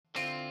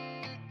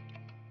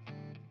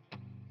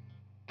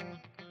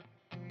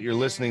You're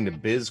listening to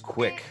Biz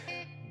Quick.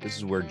 This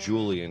is where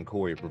Julie and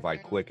Corey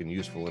provide quick and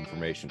useful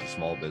information to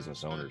small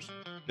business owners.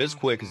 Biz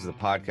Quick is the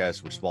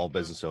podcast where small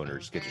business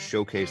owners get to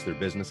showcase their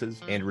businesses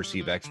and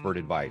receive expert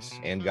advice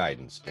and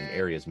guidance in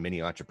areas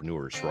many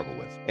entrepreneurs struggle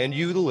with. And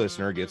you, the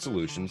listener, get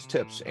solutions,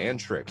 tips, and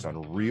tricks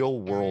on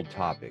real-world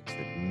topics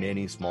that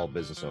many small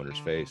business owners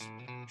face.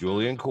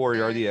 Julie and Corey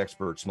are the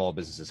experts small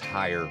businesses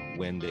hire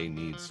when they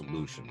need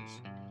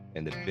solutions.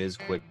 And the Biz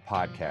Quick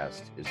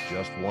podcast is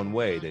just one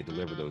way they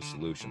deliver those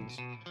solutions.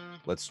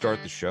 Let's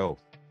start the show.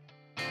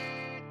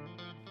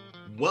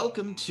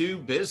 Welcome to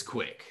Biz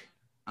Quick.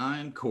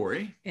 I'm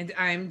Corey. And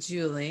I'm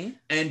Julie.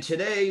 And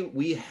today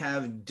we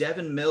have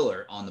Devin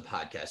Miller on the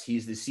podcast.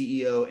 He's the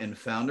CEO and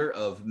founder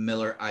of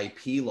Miller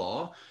IP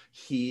Law.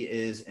 He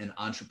is an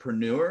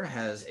entrepreneur,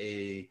 has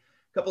a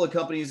couple of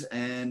companies,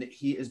 and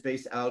he is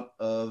based out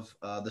of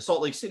the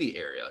Salt Lake City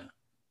area.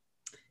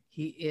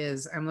 He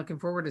is. I'm looking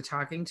forward to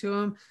talking to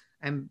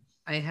him.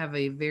 I have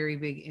a very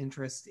big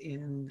interest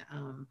in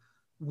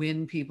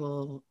when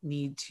people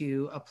need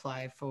to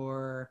apply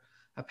for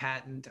a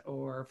patent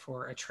or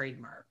for a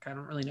trademark. I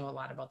don't really know a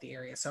lot about the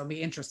area, so I'll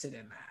be interested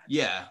in that.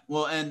 Yeah.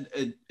 Well, and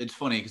it's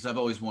funny because I've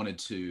always wanted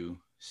to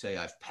say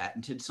I've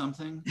patented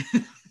something.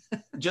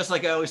 Just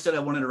like I always said I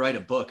wanted to write a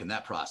book, and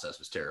that process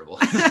was terrible.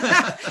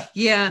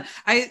 Yeah.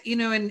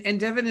 And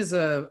Devin is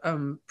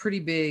a pretty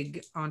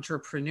big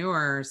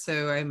entrepreneur.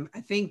 So I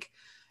think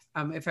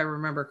if I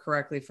remember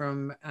correctly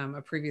from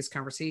a previous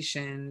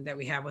conversation that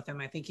we had with him,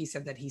 I think he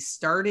said that he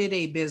started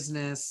a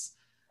business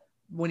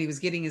when he was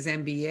getting his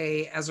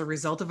MBA as a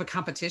result of a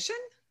competition.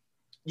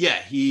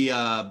 Yeah, he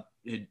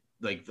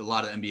like a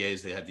lot of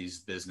MBAs, they have these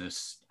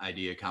business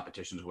idea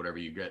competitions, whatever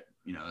you get,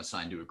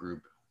 assigned to a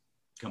group,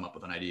 come up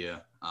with an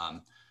idea.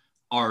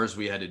 Ours,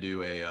 we had to do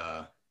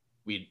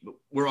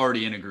we're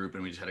already in a group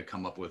and we just had to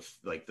come up with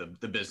like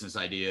the business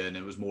idea, and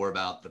it was more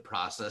about the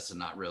process and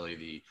not really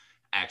the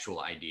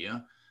actual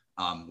idea,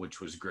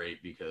 which was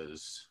great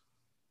because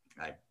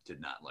I did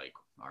not like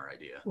our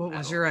idea. What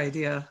was your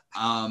idea?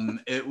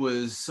 It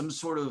was some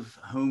sort of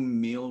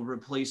home meal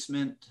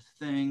replacement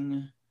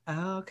thing.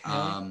 Oh,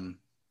 okay.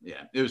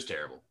 Yeah, it was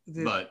terrible.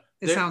 But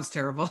it sounds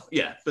terrible.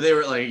 Yeah, but they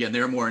were they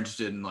were more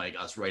interested in like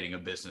us writing a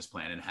business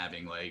plan and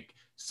having like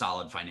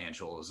solid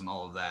financials and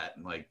all of that,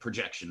 and like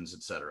projections,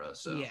 etc.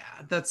 So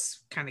yeah, that's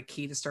kind of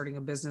key to starting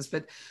a business.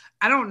 But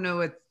I don't know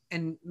it,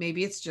 and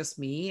maybe it's just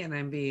me, and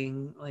I'm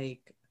being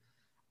like,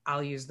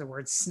 I'll use the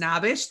word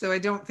snobbish, though I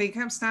don't think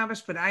I'm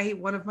snobbish, but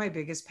one of my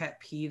biggest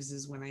pet peeves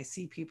is when I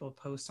see people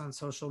post on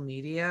social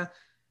media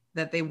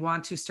that they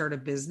want to start a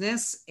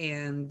business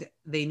and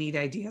they need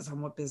ideas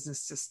on what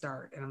business to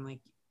start. And I'm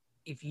like,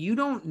 if you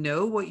don't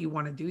know what you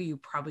want to do, you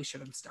probably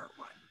shouldn't start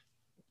one.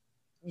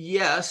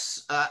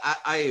 Yes,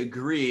 I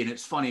agree. And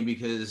it's funny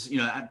because,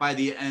 by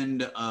the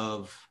end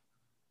of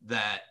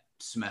that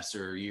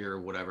semester,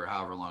 year, whatever,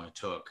 however long it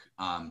took,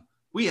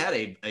 we had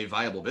a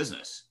viable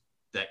business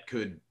that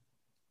could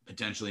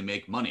potentially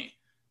make money,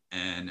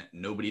 and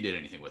nobody did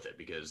anything with it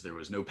because there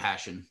was no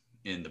passion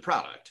in the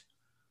product.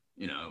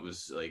 It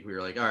was like, we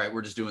were like, all right,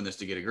 we're just doing this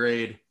to get a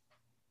grade,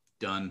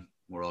 done.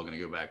 We're all going to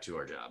go back to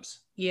our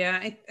jobs. Yeah.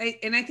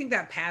 I think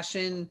that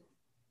passion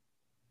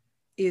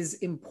is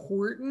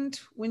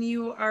important when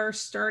you are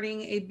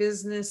starting a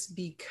business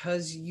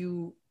because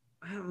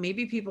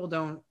maybe people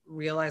don't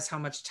realize how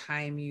much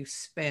time you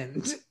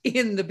spend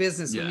in the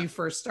business when you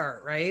first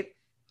start, right?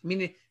 I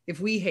mean, if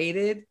we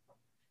hated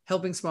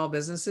helping small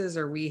businesses,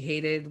 or we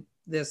hated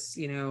this,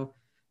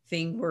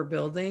 thing we're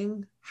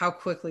building, how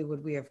quickly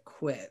would we have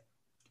quit?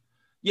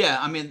 Yeah,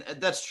 I mean,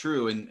 that's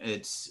true. And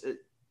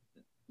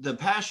the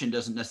passion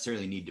doesn't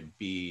necessarily need to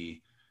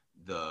be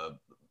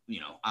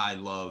I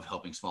love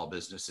helping small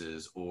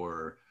businesses,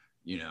 or,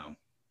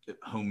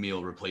 home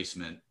meal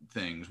replacement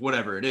things,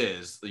 whatever it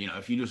is.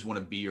 If you just want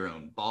to be your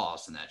own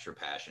boss and that's your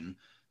passion,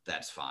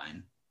 that's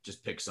fine.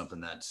 Just pick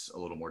something that's a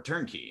little more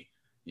turnkey,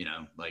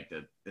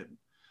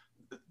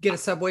 Get a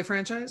Subway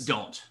franchise?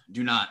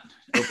 Do not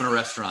open a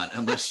restaurant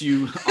unless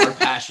you are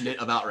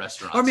passionate about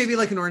restaurants. Or maybe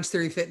like an Orange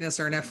Theory Fitness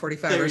or an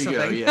F45 or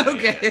something. Go. Yeah,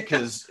 okay.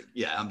 Because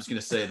I'm just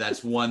gonna say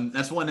that's one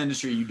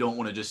industry you don't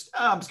want to just.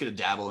 I'm just gonna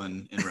dabble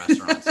in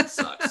restaurants. It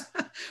sucks.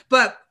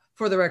 But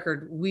for the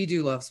record, we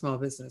do love small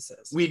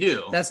businesses. We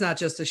do. That's not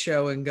just a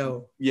show and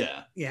go.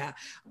 Yeah. Yeah.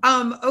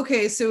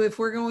 Okay. So if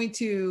we're going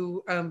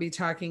to be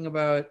talking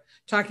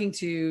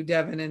to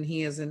Devin, and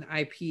he is an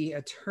IP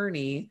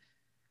attorney,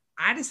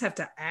 I just have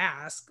to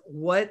ask,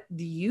 what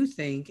do you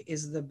think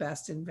is the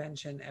best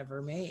invention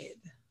ever made?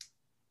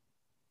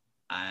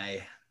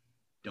 I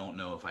don't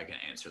know if I can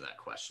answer that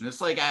question.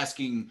 It's like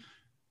asking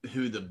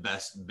who the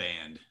best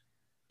band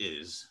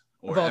is.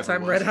 Of all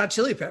time, Red Hot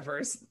Chili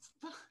Peppers.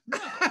 No,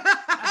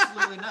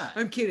 absolutely not.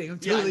 I'm kidding. I'm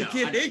totally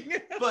kidding.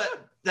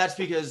 But that's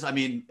because, I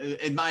mean,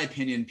 in my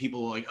opinion,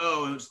 people are like,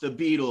 oh, it's the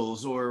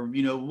Beatles or,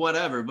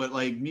 whatever. But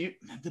like the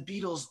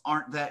Beatles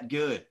aren't that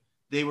good.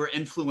 They were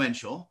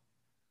influential.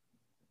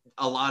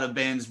 a lot of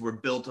bands were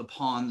built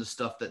upon the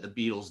stuff that the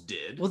Beatles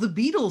did. Well, the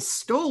Beatles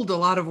stole a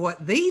lot of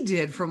what they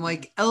did from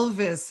like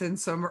Elvis and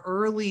some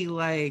early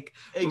like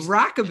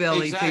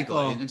rockabilly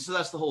people. And so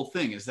that's the whole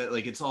thing, is that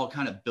like it's all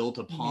kind of built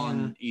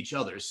upon each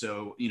other.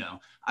 So, you know,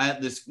 I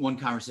had this one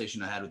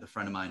conversation I had with a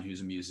friend of mine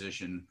who's a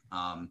musician.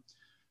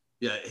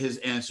 His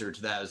answer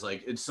to that is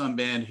like, it's some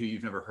band who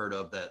you've never heard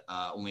of that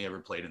only ever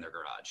played in their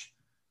garage.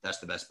 That's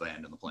the best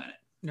band on the planet.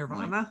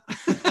 Nirvana.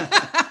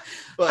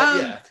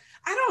 But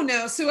I don't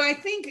know. So I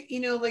think,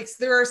 you know, like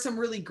there are some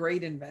really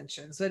great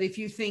inventions that if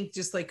you think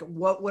just like,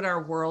 what would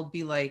our world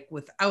be like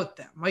without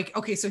them? Like,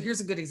 okay, so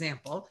here's a good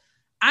example.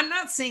 I'm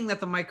not saying that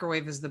the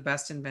microwave is the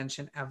best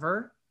invention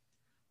ever,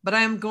 but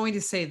I'm going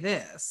to say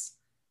this.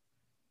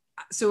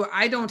 So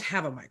I don't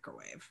have a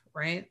microwave,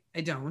 right?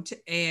 I don't.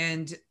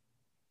 And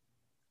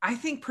I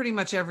think pretty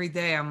much every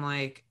day I'm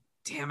like,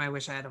 damn, I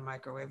wish I had a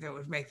microwave. It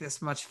would make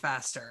this much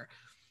faster.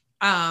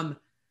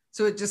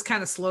 So it just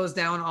kind of slows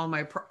down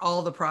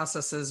all the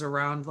processes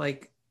around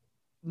like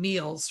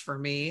meals for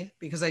me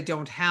because I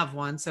don't have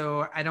one.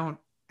 So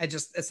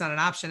it's not an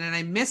option and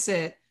I miss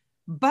it,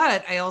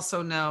 but I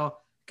also know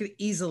I could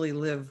easily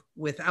live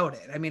without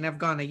it. I mean, I've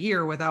gone a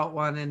year without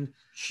one and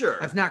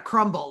sure, I've not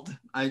crumbled.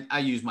 I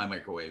use my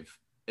microwave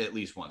at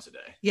least once a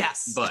day.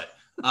 Yes. But,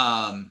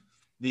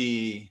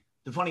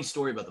 the funny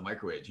story about the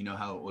microwave, do you know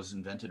how it was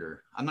invented,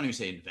 or I'm not even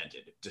saying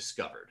invented,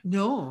 discovered?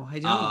 No, I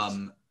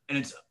don't. And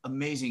it's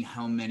amazing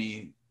how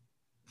many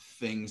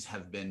things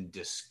have been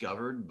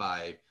discovered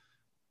by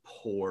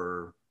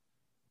poor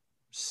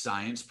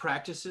science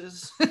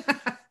practices.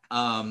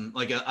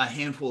 Like a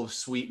handful of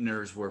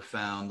sweeteners were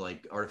found,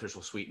 like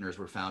artificial sweeteners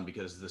were found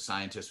because the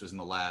scientist was in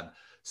the lab,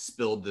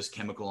 spilled this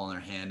chemical on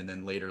their hand, and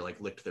then later like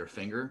licked their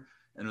finger.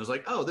 And it was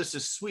like, oh, this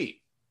is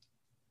sweet.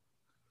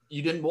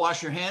 You didn't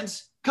wash your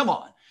hands? Come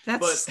on.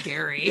 That's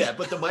scary. Yeah,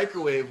 but the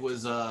microwave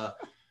was...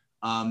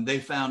 they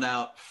found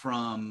out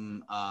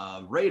from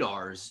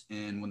radars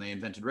when they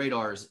invented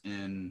radars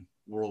in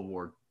World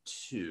War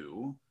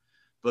II.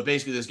 But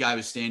basically, this guy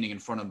was standing in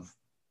front of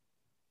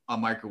a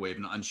microwave,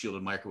 an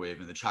unshielded microwave,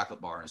 and the chocolate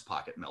bar in his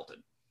pocket melted.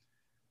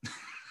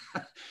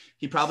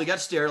 He probably got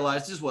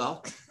sterilized as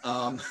well.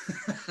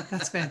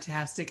 That's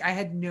fantastic. I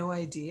had no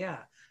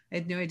idea.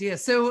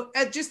 So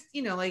just,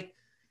 you know, like,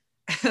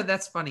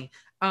 that's funny.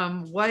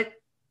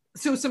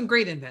 So some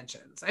great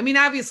inventions. I mean,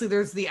 obviously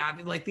there's the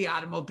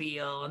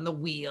automobile and the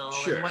wheel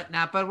and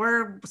whatnot, but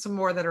we're some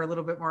more that are a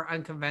little bit more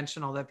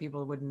unconventional that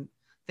people wouldn't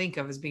think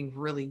of as being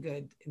really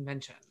good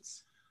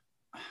inventions.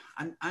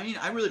 I mean,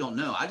 I really don't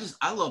know.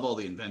 I love all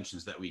the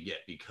inventions that we get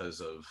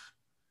because of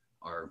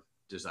our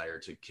desire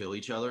to kill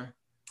each other.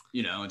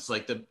 You know, it's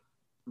like the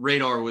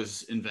radar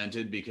was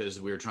invented because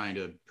we were trying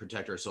to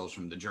protect ourselves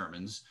from the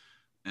Germans.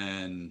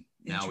 And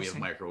now we have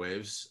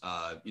microwaves.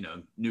 You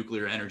know,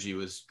 nuclear energy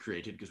was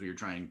created because we were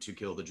trying to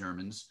kill the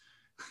Germans.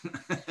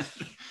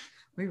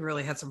 We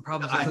really had some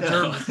problems with the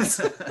Germans.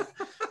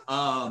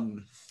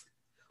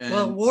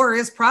 Well, war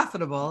is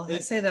profitable. I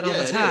say that all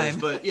the time.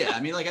 But yeah, I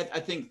mean, like, I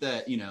think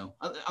that, you know,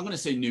 I'm going to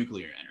say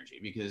nuclear energy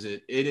because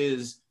it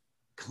is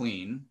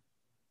clean.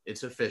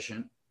 It's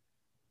efficient.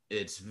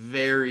 It's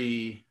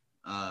very,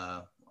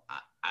 I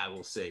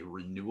will say,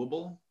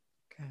 renewable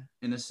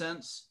in a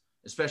sense.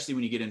 Especially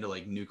when you get into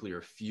like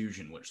nuclear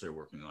fusion, which they're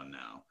working on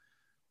now,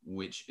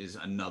 which is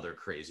another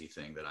crazy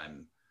thing that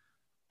I'm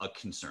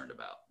concerned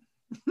about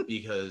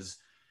because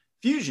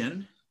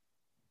fusion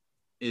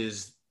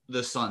is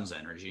the sun's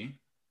energy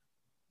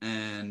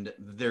and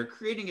they're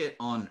creating it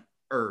on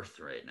Earth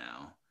right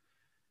now.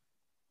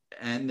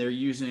 And they're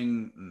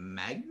using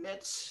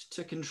magnets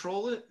to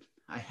control it.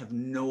 I have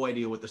no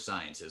idea what the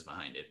science is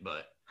behind it,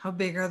 but how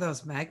big are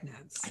those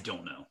magnets? I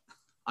don't know.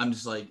 I'm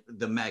just like,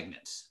 the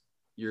magnets.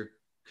 You're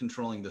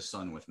controlling the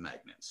sun with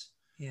magnets.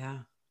 Yeah.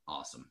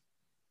 Awesome.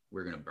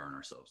 We're going to burn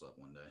ourselves up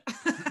one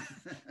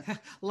day.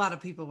 A lot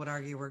of people would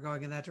argue we're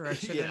going in that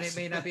direction. Yes. And it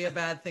may not be a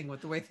bad thing with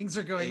the way things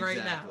are going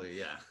right now.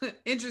 Yeah.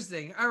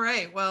 Interesting. All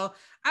right. Well,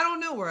 I don't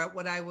know where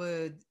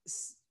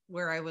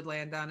I would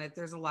land on it.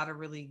 There's a lot of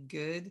really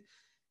good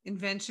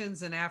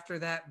inventions, and after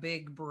that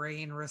big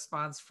brain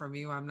response from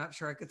you, I'm not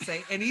sure I could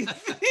say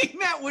anything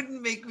that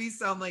wouldn't make me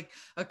sound like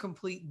a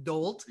complete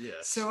dolt.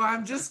 Yes. So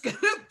I'm just gonna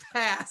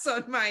pass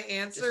on my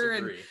answer.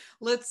 Disagree. And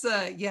let's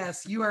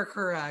yes, you are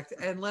correct.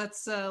 And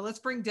let's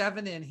bring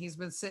Devin in. He's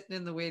been sitting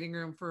in the waiting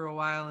room for a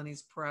while and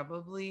he's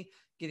probably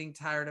getting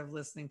tired of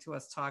listening to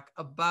us talk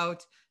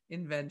about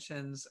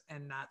inventions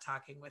and not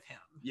talking with him.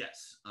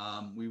 Yes.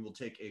 We will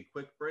take a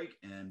quick break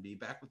and be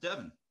back with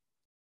Devin.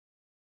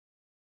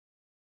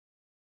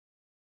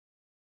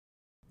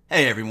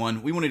 Hey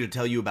everyone, we wanted to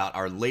tell you about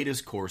our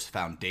latest course,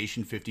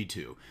 Foundation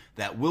 52,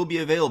 that will be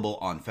available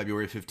on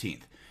February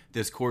 15th.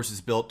 This course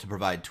is built to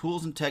provide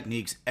tools and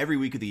techniques every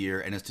week of the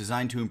year and is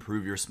designed to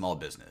improve your small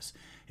business.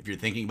 If you're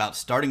thinking about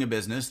starting a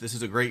business, this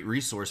is a great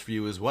resource for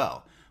you as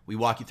well. We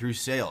walk you through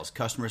sales,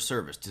 customer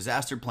service,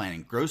 disaster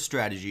planning, growth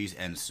strategies,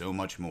 and so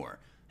much more.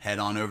 Head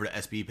on over to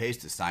SB Pace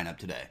to sign up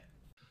today.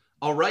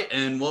 All right,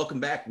 and welcome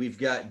back. We've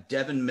got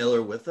Devin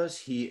Miller with us.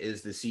 He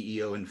is the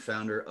CEO and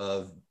founder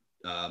of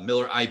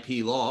Miller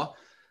IP Law.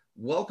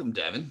 Welcome,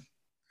 Devin.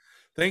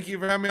 Thank you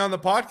for having me on the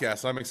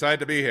podcast. I'm excited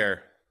to be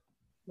here.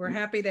 We're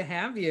happy to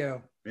have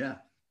you. Yeah.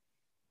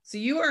 So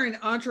you are an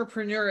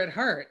entrepreneur at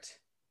heart.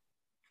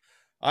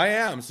 I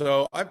am.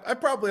 So I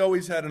probably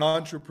always had an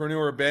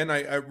entrepreneur bent.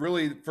 I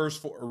really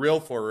first real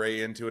foray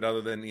into it, other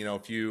than, a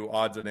few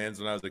odds and ends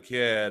when I was a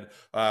kid,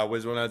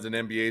 was when I was in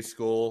MBA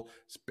school,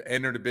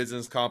 entered a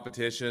business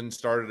competition,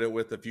 started it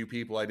with a few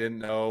people I didn't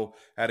know,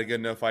 had a good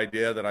enough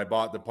idea that I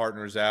bought the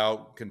partners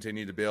out,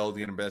 continued to build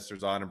the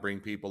investors on and bring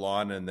people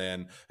on. And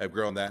then I've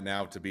grown that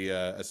now to be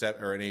a 7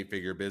 or an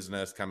 8-figure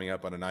business, coming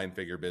up on a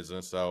 9-figure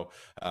business. So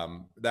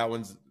that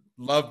one's,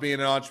 love being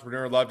an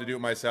entrepreneur, love to do it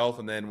myself.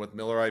 And then with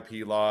Miller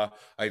IP Law,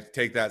 I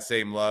take that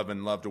same love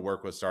and love to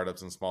work with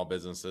startups and small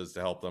businesses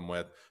to help them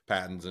with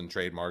patents and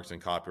trademarks and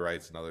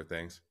copyrights and other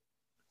things.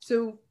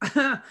 So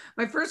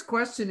my first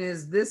question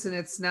is this, and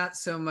it's not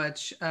so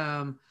much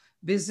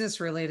business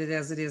related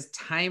as it is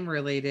time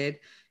related.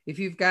 If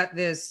you've got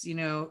this,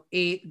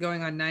 8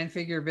 going on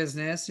 9-figure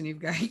business, and you've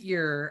got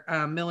your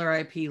Miller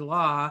IP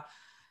Law,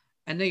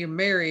 I know you're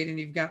married and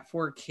you've got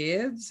 4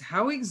 kids.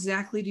 How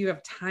exactly do you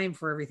have time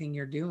for everything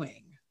you're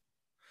doing?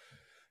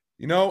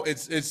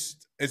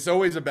 It's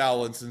always a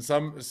balance, and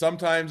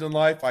sometimes in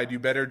life I do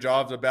better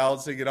jobs of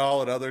balancing it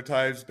all, and other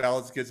times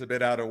balance gets a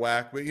bit out of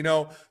whack. But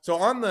so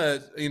on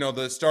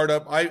the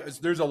startup,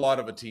 there's a lot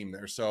of a team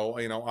there. So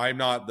I'm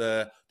not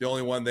the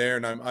only one there,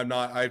 and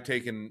I've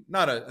taken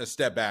not a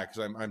step back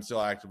because I'm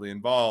still actively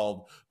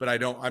involved, but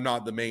I'm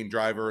not the main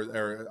driver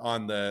or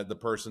on the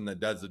person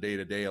that does the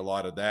day-to-day. A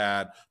lot of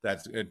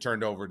that's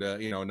turned over to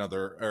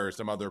another or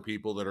some other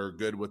people that are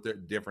good with the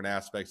different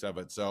aspects of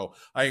it. So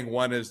I think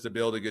one is to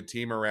build a good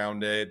team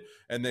around it.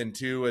 And then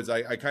 2 is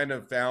I kind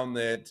of found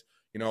that,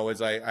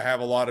 as I have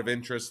a lot of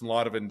interests and a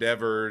lot of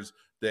endeavors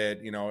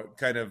that,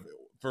 kind of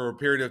for a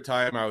period of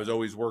time, I was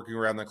always working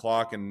around the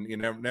clock and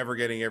never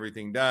getting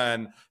everything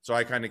done. So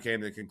I kind of came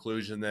to the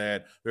conclusion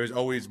that there's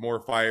always more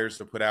fires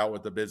to put out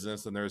with the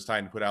business than there's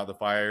time to put out the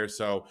fires.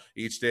 So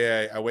each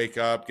day I wake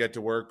up, get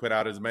to work, put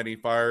out as many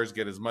fires,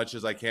 get as much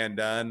as I can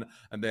done,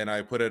 and then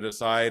I put it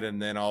aside,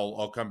 and then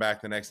I'll come back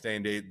the next day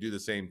and do the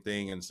same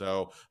thing. And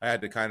so I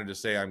had to kind of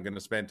just say, I'm going to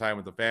spend time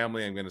with the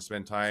family. I'm going to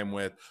spend time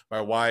with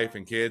my wife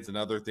and kids and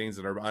other things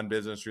that are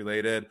unbusiness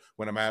related.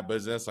 When I'm at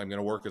business, I'm going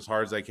to work as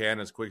hard as I can,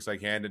 as quick as I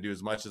can, to do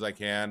as much as I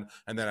can,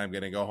 and then I'm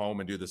going to go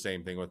home and do the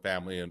same thing with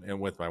family and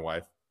with my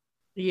wife.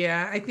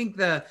 Yeah, I think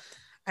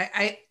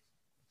I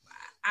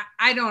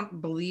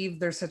don't believe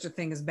there's such a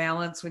thing as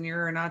balance when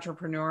you're an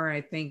entrepreneur.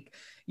 I think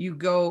you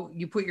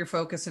put your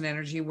focus and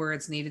energy where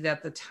it's needed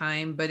at the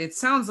time. But it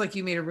sounds like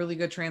you made a really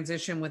good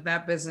transition with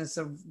that business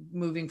of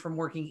moving from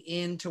working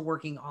in to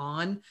working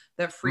on,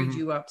 that freed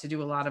you up to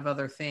do a lot of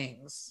other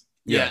things.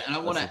 Yeah, and I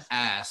want to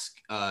ask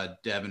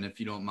Devin, if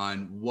you don't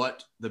mind,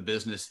 what the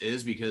business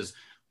is, because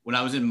when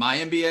I was in my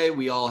MBA,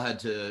 we all had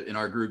to, in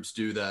our groups,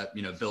 do that,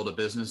 build a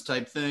business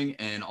type thing,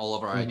 and all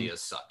of our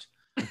ideas sucked.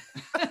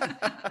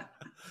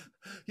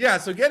 Yeah,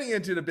 so getting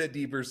into it a bit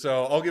deeper,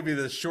 so I'll give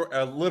you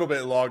a little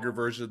bit longer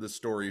version of the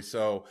story.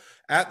 So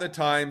at the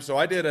time, so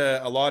I did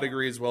a law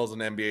degree as well as an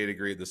MBA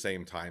degree at the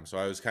same time. So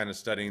I was kind of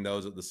studying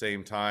those at the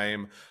same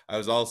time. I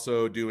was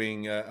also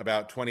doing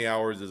about 20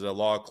 hours as a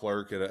law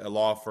clerk at a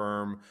law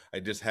firm.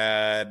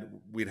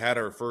 We'd had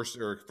our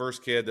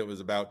first kid that was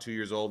about 2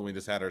 years old, and we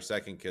just had our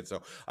second kid.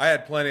 So I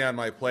had plenty on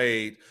my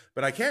plate,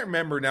 but I can't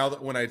remember now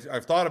that when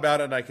I've thought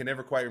about it, and I can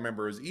never quite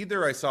remember. It was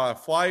either I saw a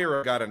flyer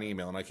or I got an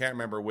email, and I can't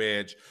remember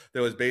which,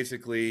 that was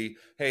basically,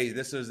 hey,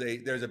 there's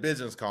a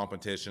business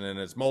competition and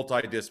it's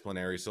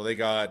multidisciplinary. So they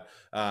got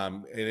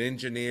an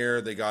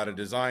engineer, they got a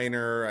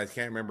designer. I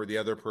can't remember the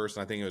other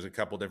person. I think it was a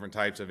couple different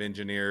types of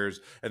engineers.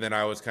 And then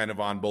I was kind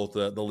of on both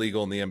the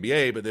legal and the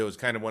MBA, but it was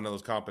kind of one of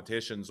those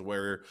competitions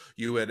where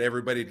you had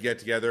everybody to get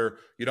together.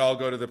 You'd all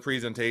go to the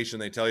presentation.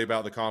 They tell you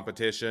about the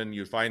competition.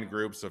 You'd find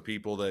groups of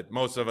people that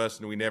most of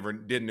us, we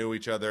didn't know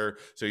each other.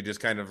 So you just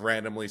kind of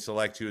randomly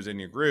select who's in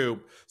your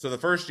group. So the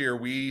first year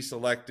we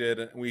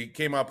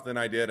came up with an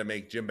idea to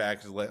make gym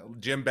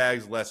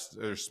bags less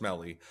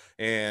smelly,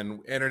 and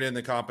entered in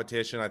the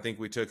competition. I think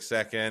we took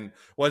second.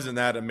 Wasn't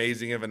that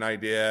amazing of an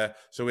idea?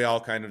 So we all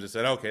kind of just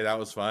said, okay, that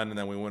was fun. And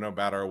then we went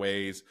about our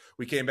ways.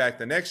 We came back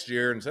the next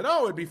year and said,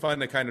 oh, it'd be fun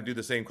to kind of do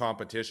the same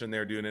competition. They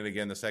were doing it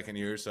again the second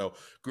year. So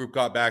group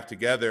got back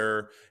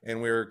together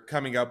and we were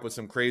coming up with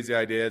some crazy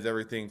ideas,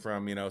 everything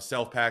from,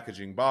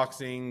 self-packaging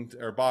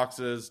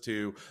boxes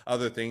to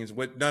other things,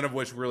 none of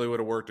which really would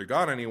have worked or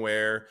gone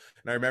anywhere.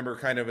 And I remember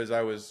kind of as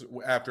I was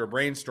after a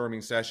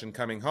brainstorming session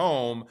coming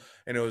home,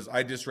 and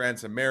I just ran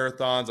some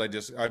marathons.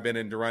 I've been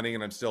into running,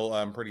 and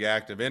still pretty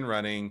active in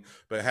running,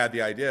 but had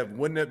the idea of,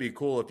 wouldn't it be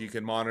cool if you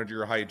can monitor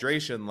your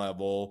hydration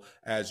level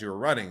as you're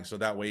running? So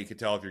that way you could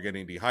tell if you're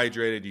getting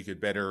dehydrated, you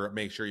could better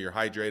make sure you're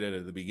hydrated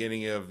at the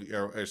beginning of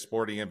a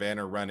sporting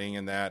event or running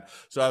and that.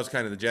 So that was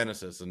kind of the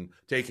genesis. And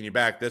taking you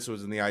back, this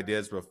was in the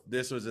ideas, but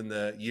this was in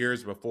the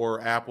years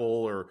before Apple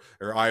or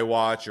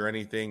iWatch or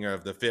anything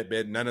of the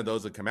Fitbit. None of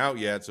those had come out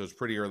yet. So it was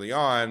pretty early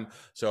on.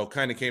 So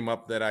kind of came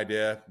up with that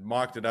idea,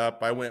 mocked it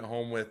up. I went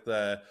home with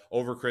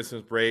over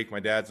Christmas break. My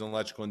dad's an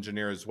electrical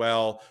engineer as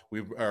well.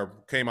 We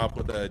came up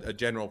with a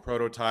general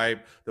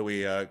prototype that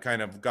we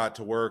kind of got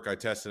to work. I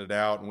tested it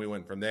out and we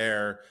went from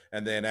there.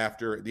 And then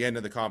after the end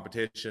of the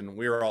competition,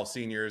 we were all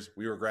seniors.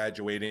 We were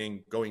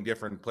graduating, going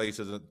different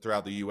places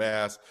throughout the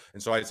U.S.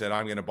 And so I said,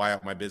 I'm going to buy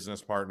out my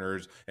business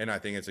partners. And I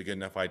think it's a good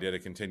enough idea to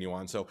continue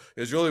on. So it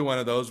was really one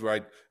of those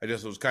where I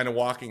just was kind of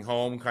walking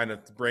home, kind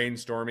of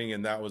brainstorming,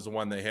 and that was the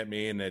one that hit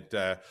me, and it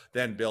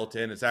then built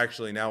in. It's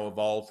actually now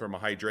evolved from a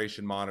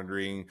hydration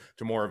monitoring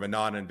to more of a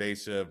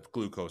non-invasive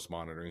glucose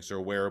monitoring. So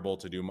wearable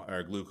to do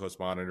our glucose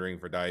monitoring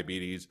for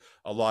diabetes.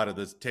 A lot of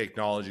this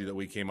technology that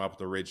we came up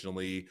with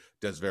originally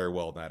does very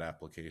well in that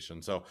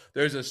application. So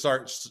there's a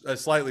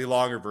slightly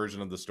longer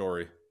version of the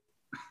story.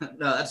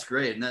 No, that's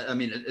great. And I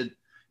mean,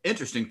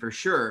 interesting for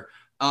sure.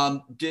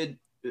 Did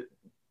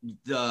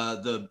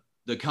the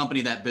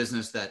company, that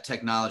business, that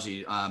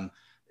technology,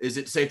 is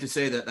it safe to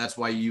say that that's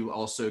why you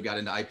also got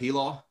into IP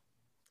law?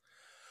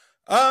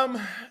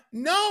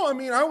 No, I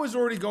mean, I was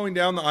already going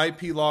down the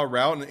IP law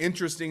route. And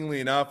interestingly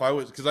enough,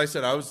 because I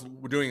said I was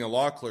doing a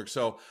law clerk.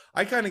 So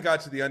I kind of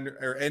got to the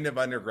end of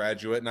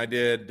undergraduate, and I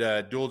did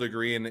dual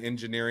degree in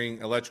engineering,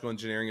 electrical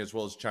engineering, as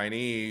well as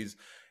Chinese.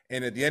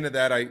 And at the end of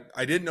that,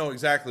 I didn't know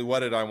exactly what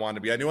did I want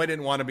to be. I knew I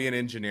didn't want to be an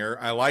engineer.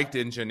 I liked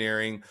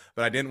engineering,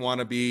 but I didn't want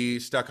to be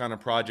stuck on a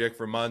project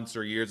for months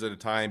or years at a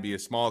time, be a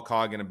small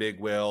cog in a big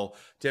wheel.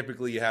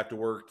 Typically, you have to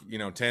work,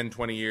 10,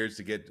 20 years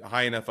to get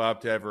high enough up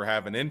to ever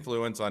have an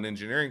influence on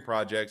engineering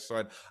projects.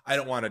 So I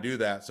don't want to do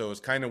that. So it was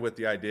kind of with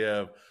the idea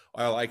of,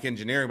 I like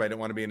engineering, but I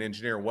didn't want to be an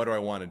engineer. What do I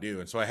want to do?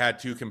 And so I had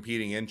two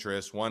competing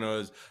interests. One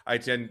was I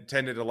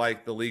tended to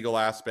like the legal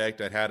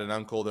aspect. I'd had an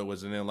uncle that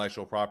was an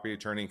intellectual property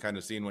attorney, kind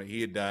of seen what he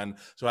had done.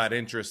 So I had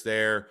interest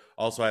there.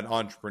 Also had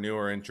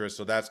entrepreneur interest.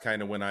 So that's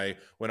kind of when I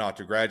went off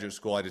to graduate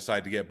school. I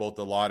decided to get both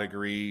the law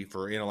degree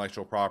for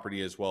intellectual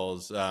property as well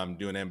as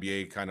do an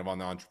MBA kind of on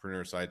the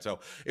entrepreneur side. So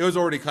it was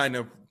already kind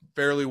of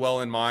fairly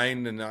well in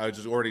mind. And I was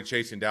just already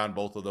chasing down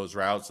both of those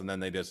routes. And then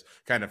they just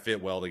kind of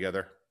fit well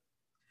together.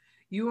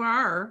 You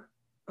are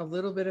a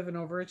little bit of an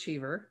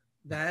overachiever.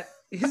 That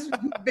is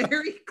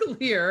very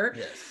clear.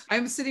 Yes.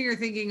 I'm sitting here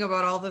thinking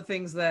about all the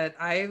things that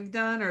I've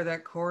done or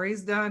that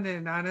Corey's done.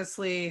 And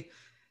honestly,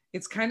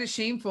 it's kind of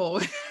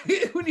shameful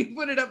when you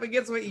put it up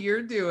against what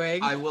you're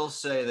doing. I will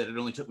say that it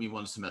only took me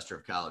one semester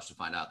of college to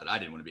find out that I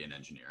didn't want to be an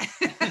engineer.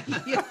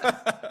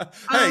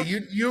 Hey,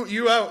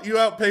 you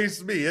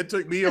outpaced me. It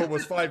took me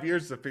almost 5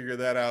 years to figure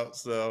that out.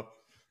 So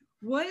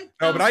what?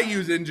 No, but I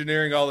use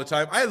engineering all the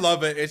time. I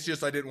love it. It's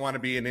just I didn't want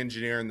to be an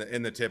engineer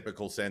in the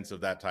typical sense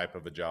of that type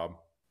of a job.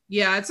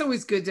 Yeah, it's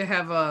always good to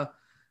have a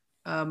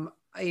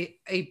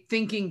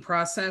thinking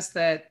process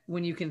that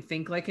when you can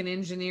think like an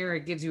engineer,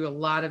 it gives you a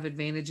lot of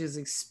advantages,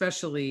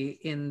 especially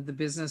in the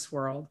business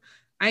world.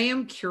 I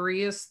am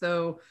curious,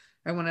 though.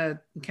 I want to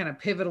kind of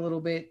pivot a little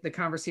bit the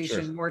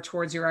conversation more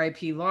towards your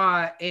IP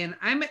law, and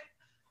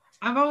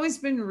I've always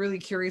been really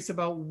curious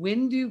about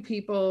when do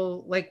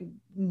people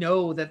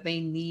know that they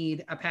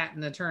need a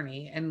patent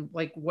attorney, and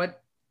what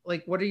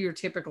are your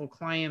typical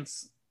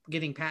clients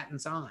getting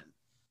patents on?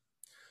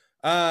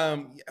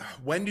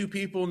 When do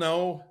people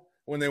know?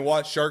 When they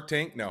watch Shark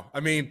Tank? No,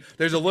 I mean,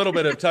 there's a little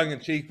bit of tongue in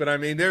cheek, but I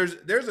mean, there's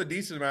a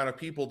decent amount of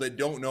people that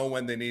don't know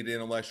when they need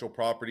intellectual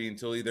property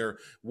until either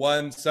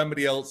one,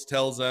 somebody else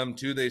tells them,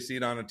 two, they see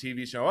it on a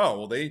TV show. Oh,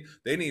 well, they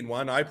need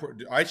one.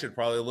 I should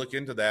probably look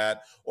into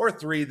that. Or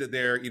three, that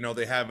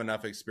they have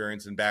enough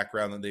experience and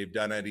background that they've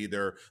done it.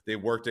 Either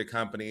they've worked at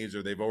companies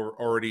or they've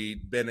already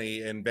been an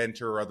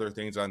inventor or other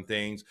things on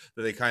things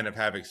that they kind of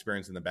have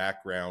experience in the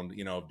background,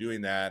 of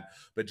doing that.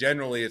 But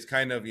generally it's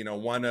kind of,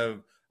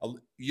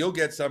 you'll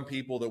get some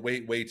people that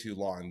wait way too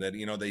long, that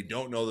they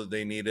don't know that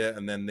they need it,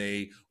 and then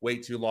they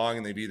wait too long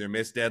and they've either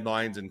missed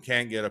deadlines and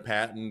can't get a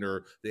patent,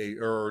 or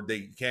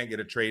they can't get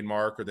a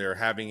trademark, or they're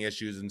having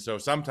issues. And so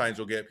sometimes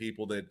we'll get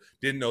people that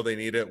didn't know they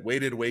need it,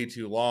 waited way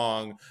too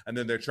long, and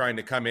then they're trying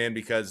to come in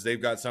because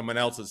they've got someone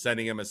else that's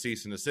sending them a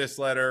cease and desist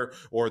letter,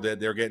 or that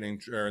they're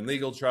getting in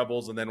legal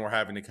troubles, and then we're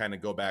having to kind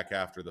of go back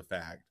after the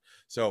fact.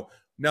 So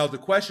now the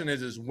question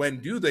is when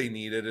do they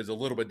need it is a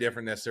little bit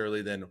different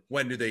necessarily than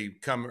when do they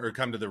come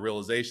to the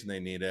realization they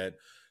need it.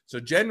 So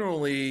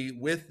generally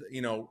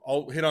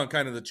I'll hit on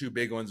kind of the two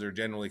big ones are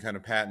generally kind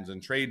of patents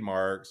and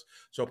trademarks.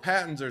 So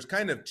patents, there's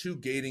kind of two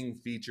gating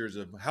features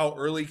of how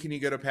early can you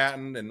get a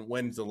patent, and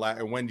when's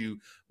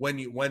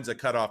a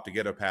cutoff to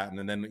get a patent,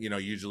 and then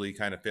usually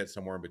kind of fit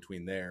somewhere in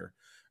between there.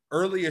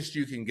 earliest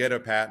you can get a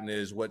patent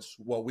is what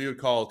we would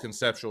call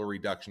conceptual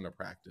reduction to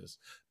practice.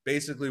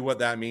 Basically, what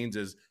that means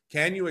is,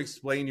 can you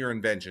explain your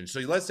invention? So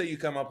let's say you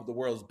come up with the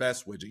world's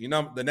best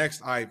widget, the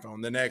next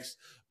iPhone, the next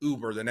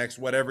Uber, the next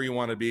whatever you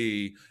want to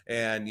be.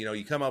 And,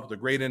 you come up with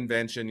a great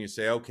invention. You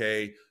say,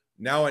 okay,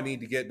 now I need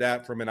to get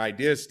that from an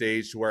idea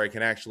stage to where I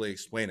can actually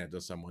explain it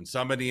to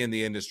somebody in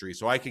the industry.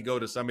 So I could go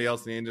to somebody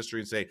else in the industry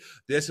and say,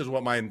 this is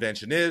what my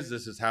invention is.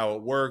 This is how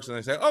it works. And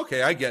they say,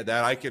 okay, I get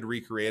that. I could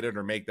recreate it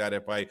or make that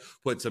if I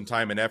put some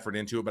time and effort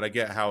into it, but I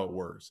get how it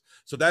works.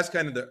 So that's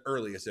kind of the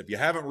earliest. If you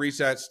haven't reached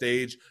that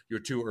stage, you're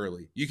too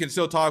early. You can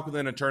still talk with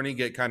an attorney,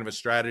 get kind of a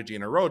strategy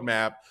and a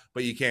roadmap,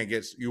 but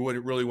you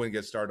wouldn't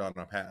get started on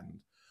a patent.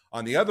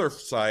 On the other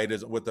side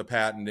is with the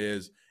patent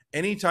is,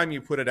 anytime you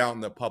put it out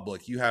in the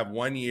public, you have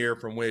 1 year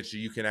from which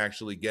you can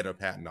actually get a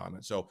patent on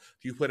it. So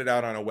if you put it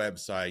out on a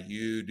website,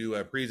 you do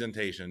a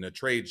presentation, a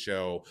trade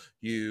show,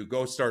 you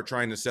go start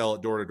trying to sell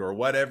it door to door,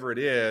 whatever it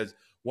is,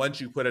 once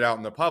you put it out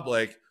in the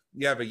public,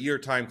 you have a year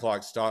time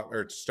clock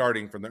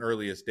starting from the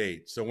earliest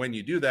date. So when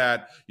you do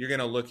that, you're going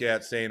to look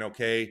at saying,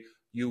 okay,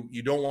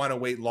 you don't want to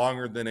wait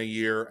longer than a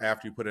year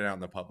after you put it out in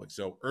the public.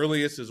 So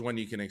earliest is when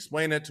you can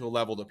explain it to a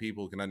level that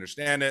people can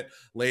understand it.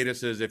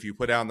 Latest is if you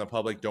put it out in the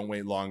public, don't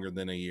wait longer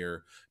than a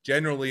year.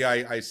 Generally,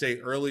 I say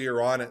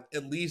earlier on,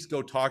 at least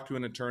go talk to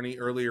an attorney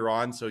earlier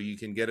on so you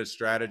can get a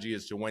strategy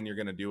as to when you're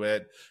going to do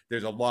it.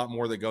 There's a lot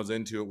more that goes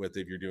into it with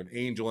if you're doing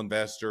angel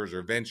investors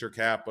or venture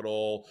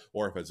capital,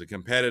 or if it's a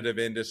competitive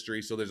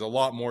industry. So there's a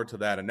lot more to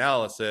that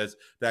analysis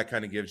that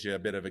kind of gives you a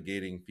bit of a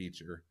gating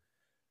feature.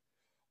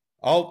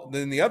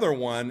 Then the other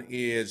one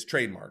is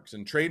trademarks,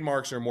 and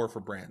trademarks are more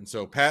for brands.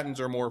 So patents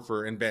are more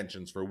for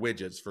inventions, for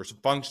widgets, for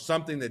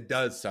something that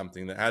does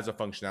something that has a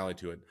functionality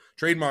to it.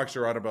 Trademarks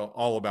are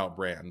all about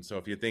brands. So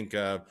if you think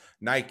of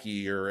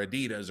Nike or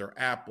Adidas or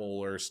Apple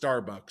or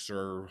Starbucks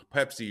or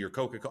Pepsi or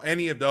Coca-Cola,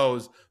 any of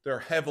those, they're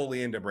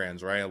heavily into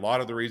brands, right? A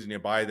lot of the reason you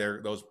buy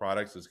those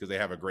products is because they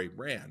have a great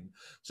brand.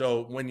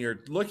 So when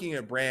you're looking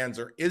at brands,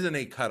 there isn't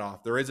a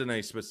cutoff. There isn't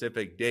a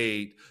specific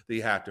date that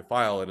you have to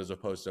file it, as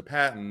opposed to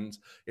patents.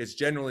 It's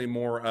generally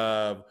more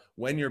of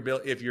when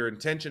if your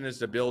intention is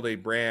to build a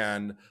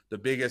brand, the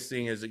biggest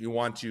thing is that you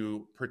want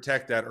to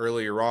protect that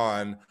earlier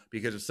on,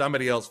 because if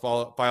somebody else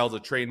files a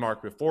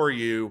trademark before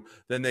you,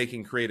 then they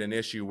can create an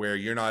issue where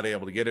you're not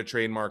able to get a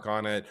trademark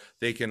on it.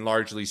 They can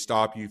largely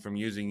stop you from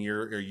using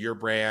your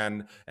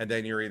brand, and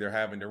then you're either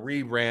having to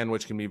rebrand,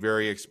 which can be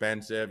very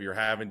expensive. You're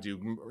having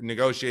to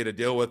negotiate a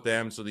deal with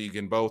them so that you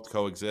can both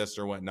coexist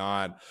or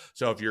whatnot.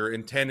 So if your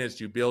intent is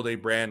to build a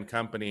brand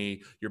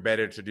company, you're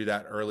better to do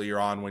that earlier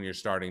on when you're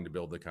starting to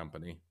build the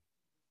company.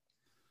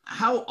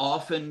 How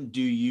often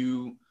do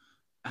you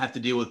have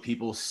to deal with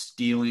people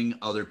stealing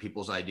other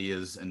people's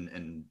ideas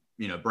and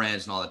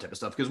brands and all that type of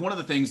stuff? Because one of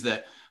the things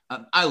that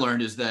I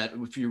learned is that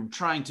if you're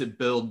trying to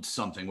build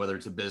something, whether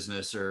it's a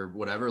business or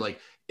whatever, like,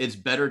 it's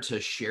better to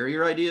share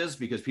your ideas,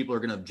 because people are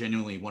going to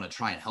genuinely want to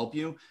try and help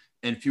you,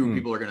 and fewer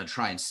people are going to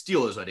try and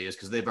steal those ideas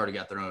because they've already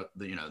got their own,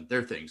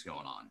 their things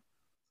going on.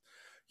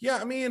 Yeah,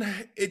 I mean,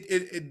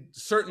 it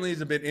certainly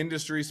is a bit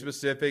industry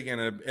specific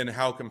and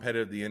how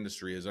competitive the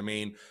industry is. I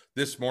mean,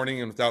 this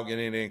morning, and without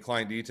getting into any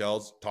client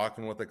details,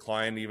 talking with a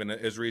client even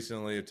as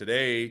recently as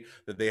today,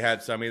 that they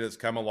had somebody that's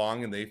come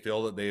along and they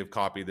feel that they have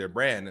copied their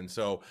brand. And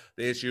so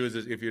the issue is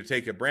if you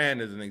take a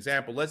brand as an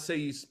example, let's say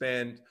you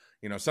spend,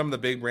 some of the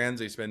big brands,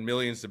 they spend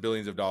millions to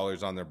billions of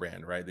dollars on their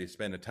brand, right? They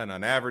spend a ton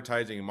on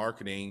advertising and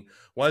marketing.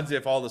 What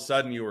if all of a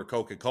sudden you were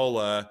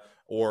Coca-Cola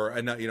or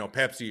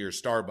Pepsi or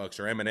Starbucks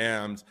or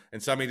M&Ms,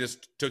 and somebody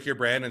just took your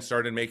brand and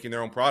started making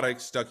their own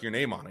products, stuck your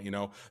name on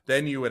it,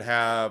 then you would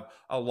have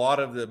a lot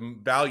of the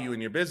value in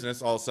your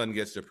business all of a sudden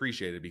gets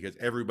depreciated because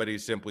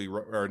everybody's simply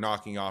are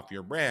knocking off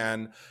your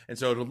brand. And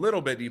so it a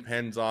little bit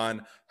depends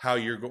on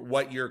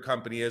what your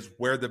company is,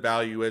 where the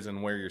value is,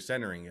 and where you're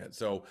centering it.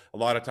 So a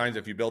lot of times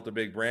if you built a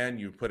big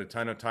brand, you put a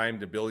ton of time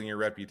to building your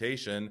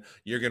reputation,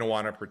 you're going to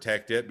want to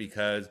protect it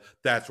because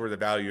that's where the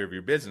value of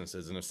your business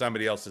is. And if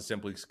somebody else just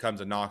simply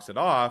comes and knocks it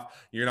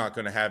off, you're not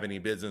going to have any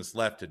business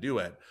left to do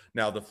it.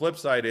 Now, the flip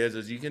side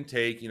is you can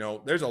take,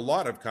 there's a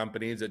lot of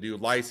companies that do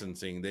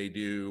licensing. They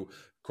do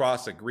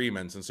cross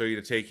agreements. And so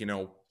you take,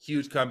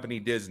 huge company,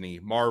 Disney,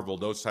 Marvel,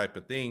 those type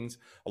of things.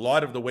 A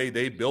lot of the way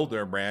they build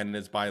their brand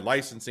is by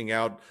licensing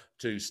out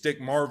to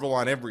stick Marvel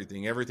on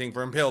everything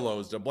from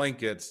pillows to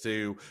blankets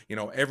to,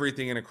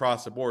 everything and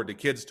across the board to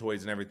kids'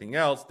 toys and everything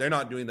else. They're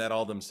not doing that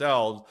all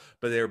themselves,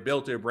 but they're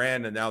built their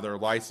brand and now they're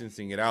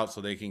licensing it out so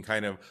they can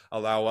kind of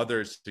allow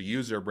others to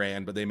use their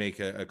brand, but they make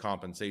a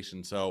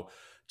compensation. So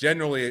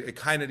generally it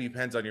kind of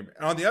depends on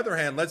on the other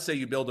hand, let's say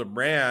you build a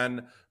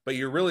brand, but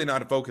you're really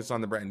not focused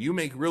on the brand. You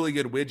make really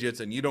good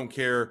widgets and you don't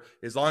care,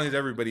 as long as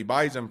everybody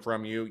buys them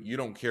from you, you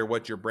don't care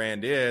what your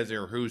brand is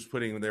or who's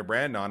putting their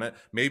brand on it.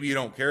 Maybe you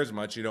don't care as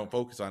much, you don't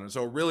focus on it.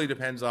 So it really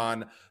depends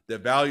on the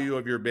value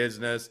of your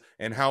business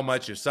and how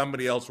much, if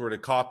somebody else were to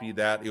copy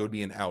that, it would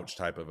be an ouch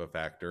type of a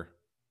factor.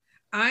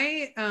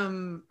 I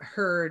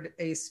heard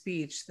a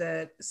speech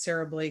that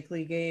Sarah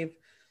Blakely gave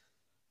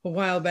a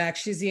while back.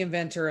 She's the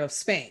inventor of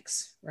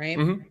Spanx, right?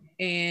 Mhm.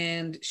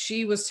 And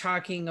she was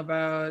talking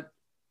about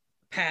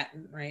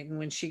patent, right? And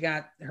when she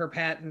got her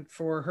patent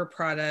for her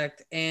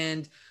product,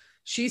 and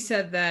she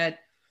said that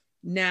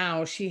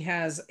now she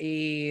has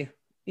she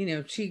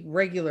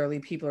regularly,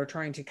 people are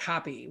trying to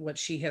copy what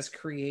she has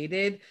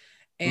created,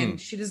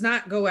 and she does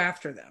not go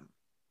after them.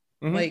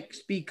 Like,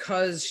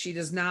 because she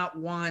does not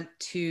want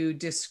to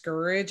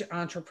discourage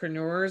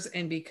entrepreneurs,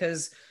 and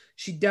because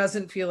she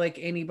doesn't feel like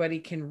anybody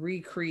can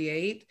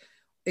recreate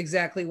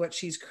exactly what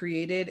she's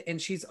created. And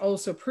she's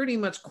also pretty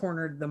much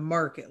cornered the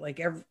market,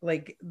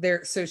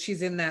 so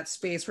she's in that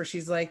space where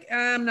she's like,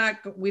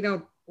 we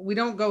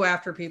don't go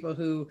after people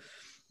who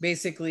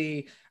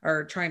basically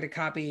are trying to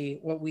copy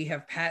what we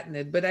have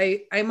patented. But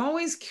I'm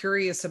always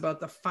curious about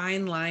the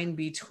fine line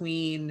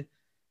between,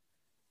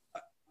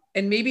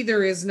 and maybe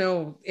there is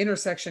no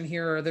intersection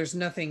here, or there's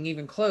nothing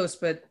even close,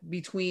 but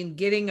between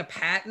getting a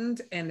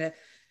patent and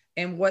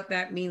what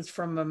that means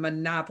from a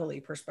monopoly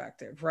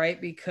perspective,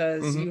 right?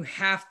 Because you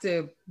have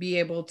to be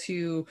able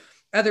to,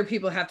 other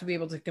people have to be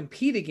able to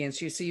compete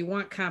against you. So you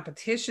want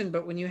competition,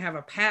 but when you have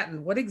a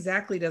patent, what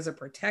exactly does it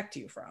protect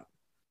you from?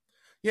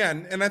 Yeah,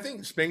 and I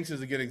think Spanx is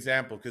a good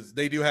example because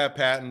they do have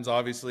patents,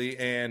 obviously.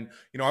 And,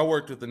 I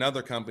worked with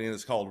another company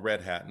that's called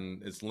Red Hat,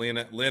 and it's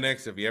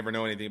Linux. If you ever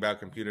know anything about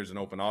computers and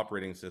open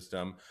operating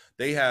system,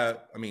 they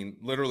have,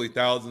 literally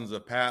thousands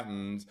of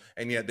patents,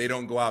 and yet they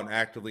don't go out and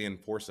actively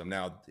enforce them.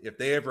 Now, if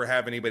they ever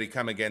have anybody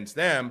come against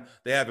them,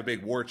 they have a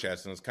big war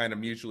chest, and it's kind of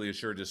mutually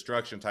assured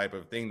destruction type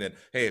of thing that,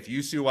 hey, if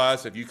you sue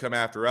us, if you come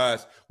after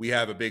us, we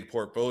have a big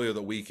portfolio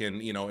that we can,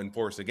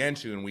 enforce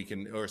against you, and we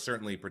can, or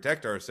certainly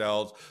protect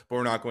ourselves, but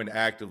we're not going to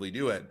actively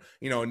do it.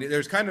 And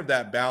there's kind of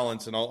that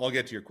balance, and I'll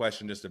get to your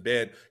question just a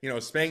bit.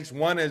 Spanx,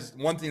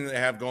 one thing that they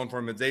have going for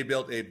them is they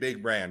built a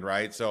big brand,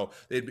 right? So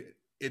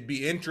it'd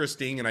be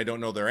interesting, and I don't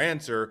know their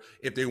answer,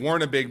 if they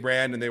weren't a big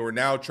brand and they were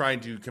now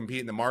trying to compete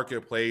in the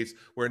marketplace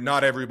where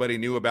not everybody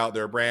knew about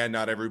their brand,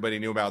 not everybody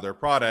knew about their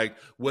product,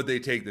 would they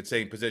take the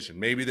same position?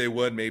 Maybe they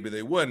would, maybe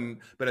they wouldn't,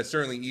 but it's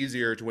certainly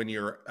easier to, when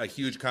you're a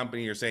huge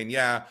company, you're saying,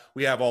 yeah,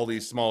 we have all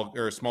these small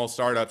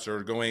startups that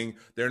are going,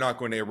 they're not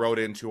going to erode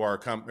into our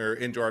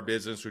into our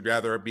business. We'd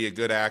rather be a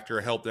good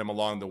actor, help them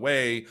along the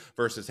way,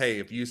 versus, hey,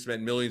 if you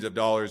spend millions of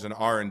dollars in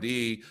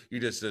R&D,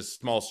 you're just a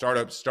small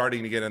startup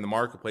starting to get in the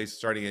marketplace,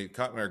 starting a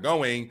are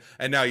going,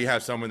 and now you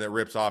have someone that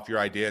rips off your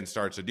idea and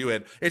starts to do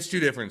it. It's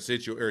two different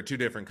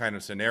kind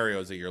of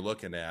scenarios that you're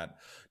looking at.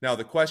 Now,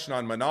 the question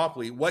on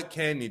monopoly, what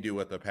can you do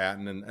with a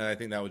patent? And I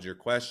think that was your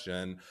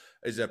question.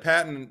 Is a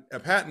patent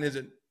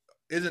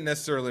isn't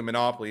necessarily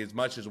monopoly as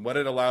much as what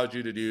it allows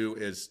you to do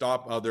is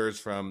stop others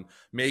from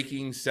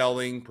making,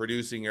 selling,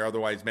 producing, or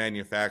otherwise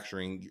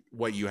manufacturing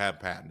what you have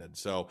patented.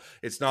 So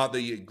it's not that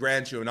it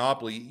grants you a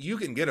monopoly. You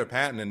can get a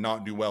patent and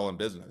not do well in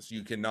business.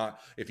 You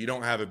cannot, if you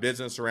don't have a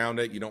business around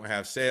it, you don't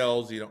have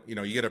sales, you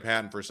get a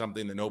patent for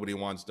something that nobody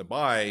wants to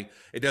buy,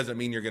 it doesn't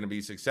mean you're going to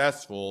be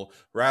successful.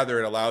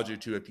 Rather, it allows you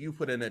to, if you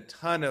put in a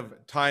ton of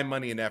time,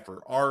 money, and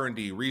effort,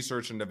 R&D,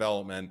 research and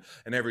development,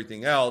 and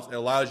everything else, it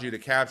allows you to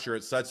capture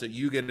it such that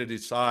you get to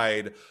decide,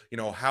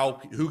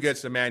 who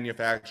gets to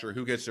manufacture,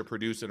 who gets to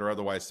produce it, or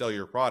otherwise sell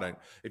your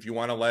product. If you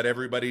want to let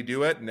everybody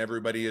do it and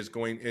everybody is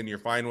going, and you're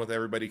fine with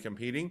everybody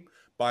competing,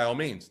 by all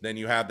means, then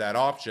you have that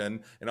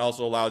option. And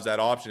also allows that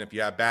option, if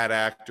you have bad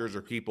actors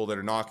or people that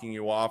are knocking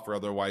you off or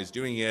otherwise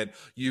doing it,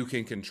 you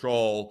can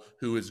control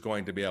who is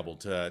going to be able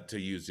to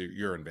use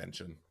your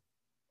invention.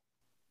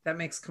 That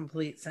makes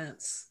complete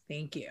sense.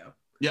 Thank you.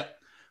 Yep.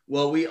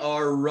 Well, we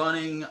are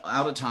running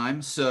out of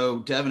time. So,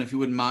 Devin, if you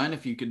wouldn't mind,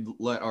 if you could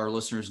let our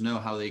listeners know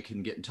how they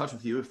can get in touch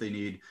with you if they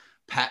need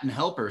patent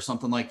help or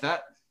something like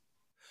that.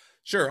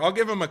 Sure, I'll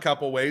give them a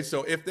couple ways.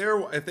 So if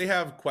they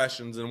have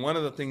questions, and one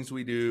of the things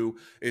we do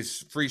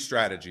is free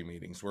strategy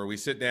meetings where we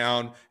sit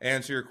down,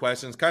 answer your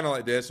questions, kind of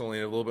like this,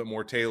 only a little bit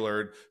more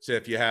tailored. So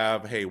if you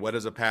have, hey, what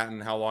is a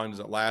patent? How long does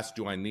it last?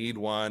 Do I need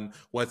one?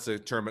 What's the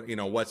term?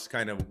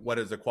 What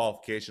is the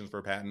qualifications for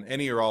a patent?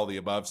 Any or all of the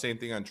above. Same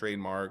thing on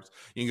trademarks.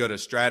 You can go to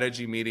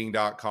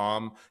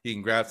strategymeeting.com. You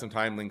can grab some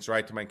time, links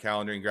right to my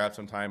calendar, and grab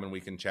some time, and we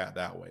can chat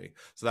that way.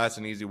 So that's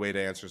an easy way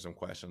to answer some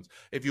questions.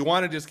 If you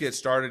want to just get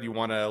started, you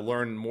want to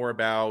learn more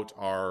about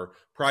our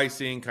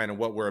pricing, kind of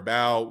what we're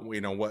about,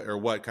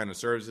 what kind of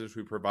services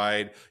we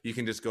provide, you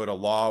can just go to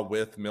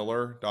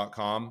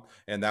lawwithmiller.com,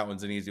 and that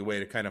one's an easy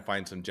way to kind of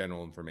find some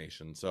general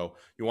information. So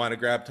you want to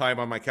grab time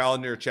on my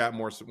calendar, chat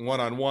more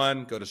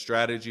one-on-one, go to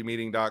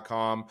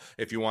strategymeeting.com.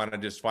 If you want to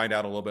just find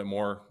out a little bit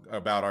more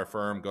about our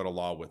firm, go to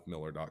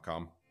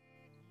lawwithmiller.com.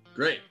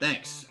 Great,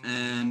 thanks.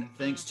 And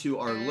thanks to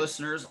our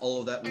listeners.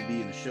 All of that will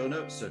be in the show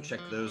notes, so check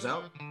those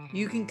out.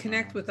 You can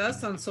connect with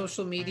us on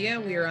social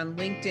media. We are on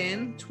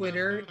LinkedIn,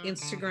 Twitter,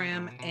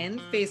 Instagram, and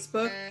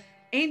Facebook.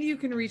 And you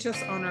can reach us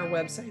on our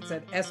websites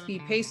at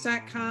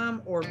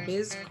sbpace.com or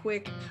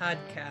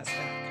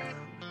bizquickpodcast.com.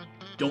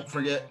 Don't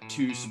forget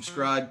to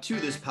subscribe to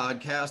this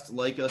podcast,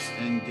 like us,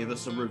 and give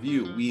us a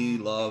review. We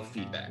love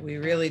feedback. We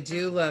really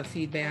do love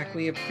feedback.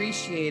 We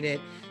appreciate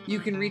it. You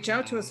can reach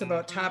out to us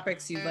about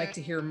topics you'd like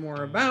to hear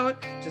more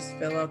about. Just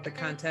fill out the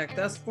Contact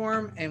Us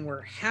form, and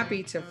we're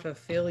happy to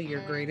fulfill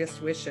your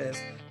greatest wishes.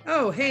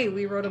 Oh, hey,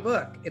 we wrote a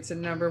book. It's a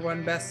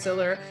 #1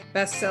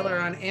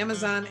 bestseller on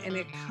Amazon, and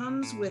it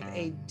comes with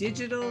a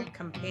digital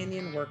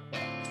companion workbook.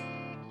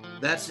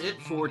 That's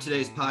it for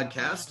today's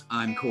podcast.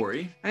 I'm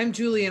Corey. I'm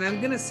Julie, and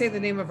I'm going to say the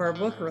name of our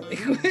book really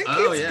quick.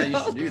 Oh, yeah, you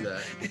should do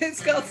that.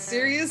 It's called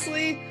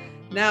Seriously,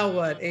 Now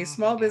What? A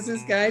Small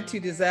Business Guide to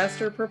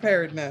Disaster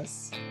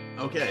Preparedness.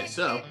 Okay,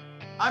 so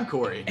I'm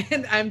Corey.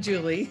 And I'm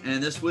Julie.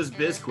 And this was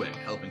BizQuick,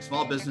 helping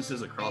small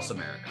businesses across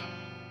America.